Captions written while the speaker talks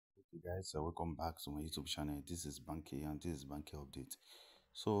Hey guys, welcome back to my YouTube channel. This is Banky and this is Banky Update.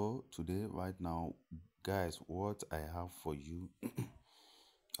 So today, right now, guys, what I have for you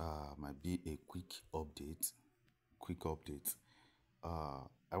might be a quick update.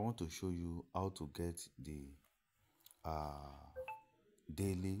 I want to show you how to get the uh,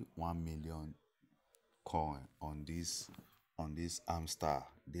 daily 1 million coin on this Hamster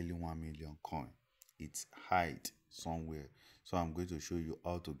daily 1 million coin. It's hide somewhere, so I'm going to show you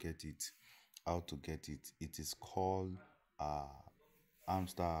how to get it. It is called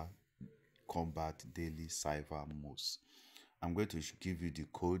Hamster Kombat Daily Cypher Morse. I'm going to give you the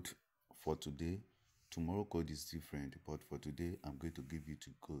code for today. Tomorrow code is different, but for today I'm going to give you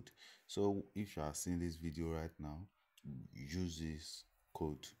the code. So if you are seeing this video right now, use this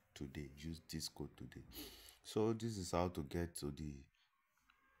code today. So this is how to get to the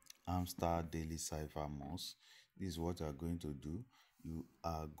Hamster Daily Cypher Morse. This is what you are going to do. You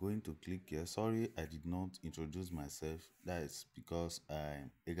are going to click here. Sorry, I did not introduce myself. That is because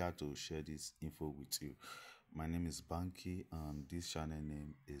I'm eager to share this info with you. My name is Banky and this channel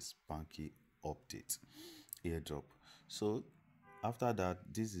name is Banky Update Airdrop. So after that,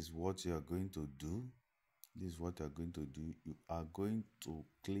 this is what you are going to do. You are going to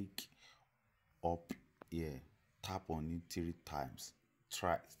click up here, tap on it 3 times.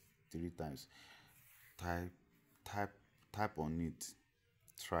 Try 3 times. Type type type on it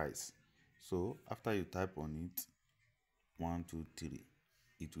thrice. So after you type on it 1 2 3,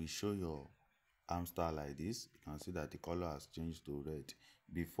 it will show your hamster like this. You can see that the color has changed to red.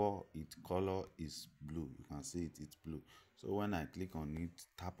 Before its color is blue, you can see it's blue. So when I click on it,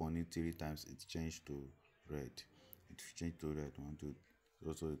 tap on it 3 times, it changed to red. One two.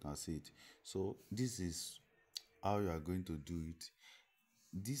 So you can see it. So this is how you are going to do it.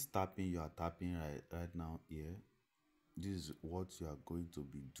 This tapping you are tapping right now here, this is what you are going to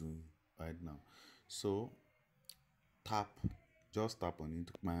be doing right now. So tap, just tap on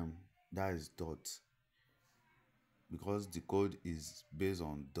it, that is dot, because the code is based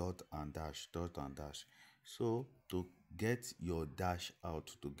on dot and dash. So to get your dash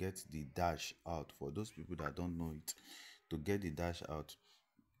out, for those people that don't know it, to get the dash out,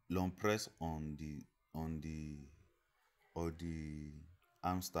 long press on the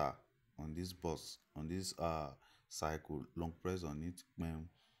hamster, on this bus, on this cycle, long press on it,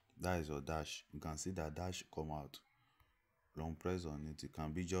 that is your dash. You can see that dash come out. Long press on it. It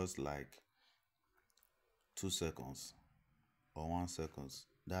can be just like 2 seconds or 1 second.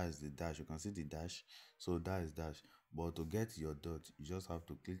 That is the dash. You can see the dash. So that is dash. But to get your dot, you just have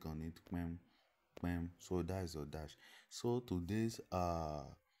to click on it, so that is your dash. So today's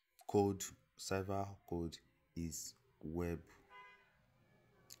code, server code, is web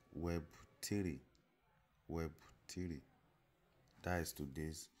 3. That is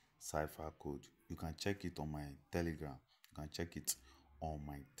today's cipher code. You can check it on my Telegram.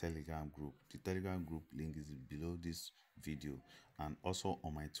 Group. The Telegram group link is below this video, and also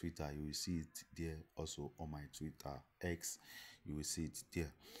on my Twitter. You will see it there. Also on my Twitter X, you will see it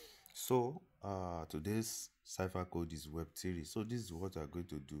there. So today's cipher code is web 3. So this is what you are going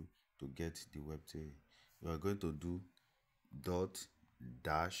to do to get the web 3. You are going to do dot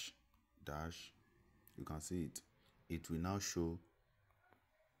dash. You can see it. It will now show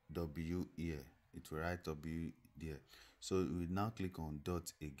W here. It will write W there. So we will now click on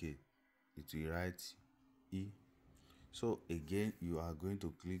dot again. It will write E. So again, you are going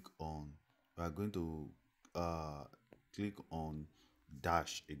to click on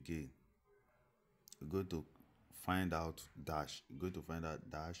dash again. You're going to find out dash.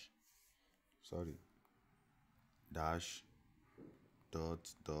 Dash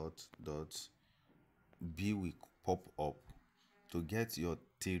dot B will pop up. To get your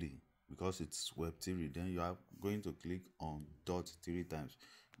theory, because it's web theory, then you are going to click on dot 3 times.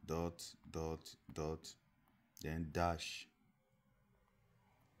 Dot, then dash.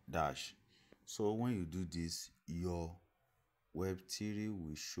 So when you do this, your web theory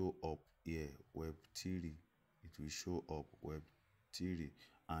will show up here. Web theory, it will show up web theory,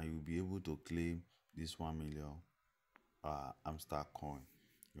 and you'll be able to claim this 1 million hamster coin.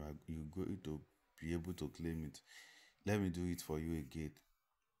 You're going to be able to claim it. Let me do it for you again.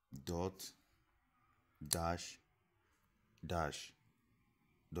 Dot dash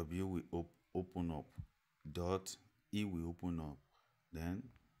W will open up. Dot E will open up. Then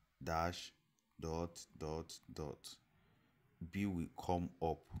dash dot B will come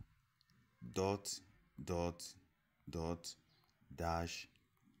up. Dot dash.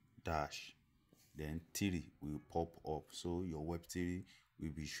 Then 3 will pop up. So your web 3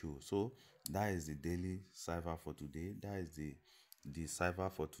 will be shown. So that is the daily cipher for today. That is the the cipher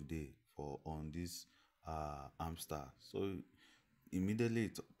for today for on this hamster. So immediately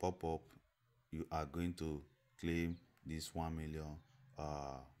it pop up, you are going to claim this 1 million.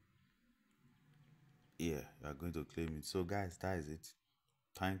 Yeah, you are going to claim it. So guys, that is it.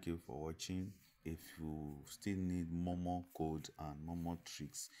 Thank you for watching. If you still need more codes and more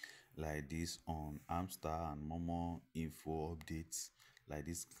tricks like this on Hamster and more info updates like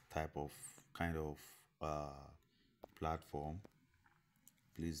this type of kind of platform,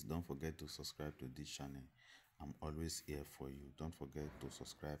 please don't forget to subscribe to this channel. I'm always here for you. Don't forget to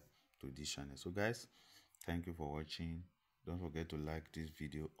subscribe to this channel. So guys, thank you for watching. Don't forget to like this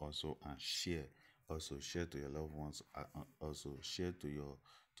video also and share. Also share to your loved ones. Also share to your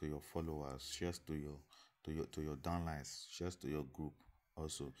followers. Share to your downlines. Share to your group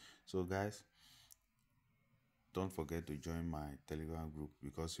also. So guys, don't forget to join my Telegram group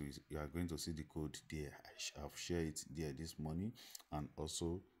because you are going to see the code there. I've shared it there this morning and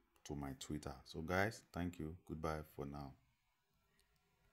also to my Twitter. So guys, thank you. Goodbye for now.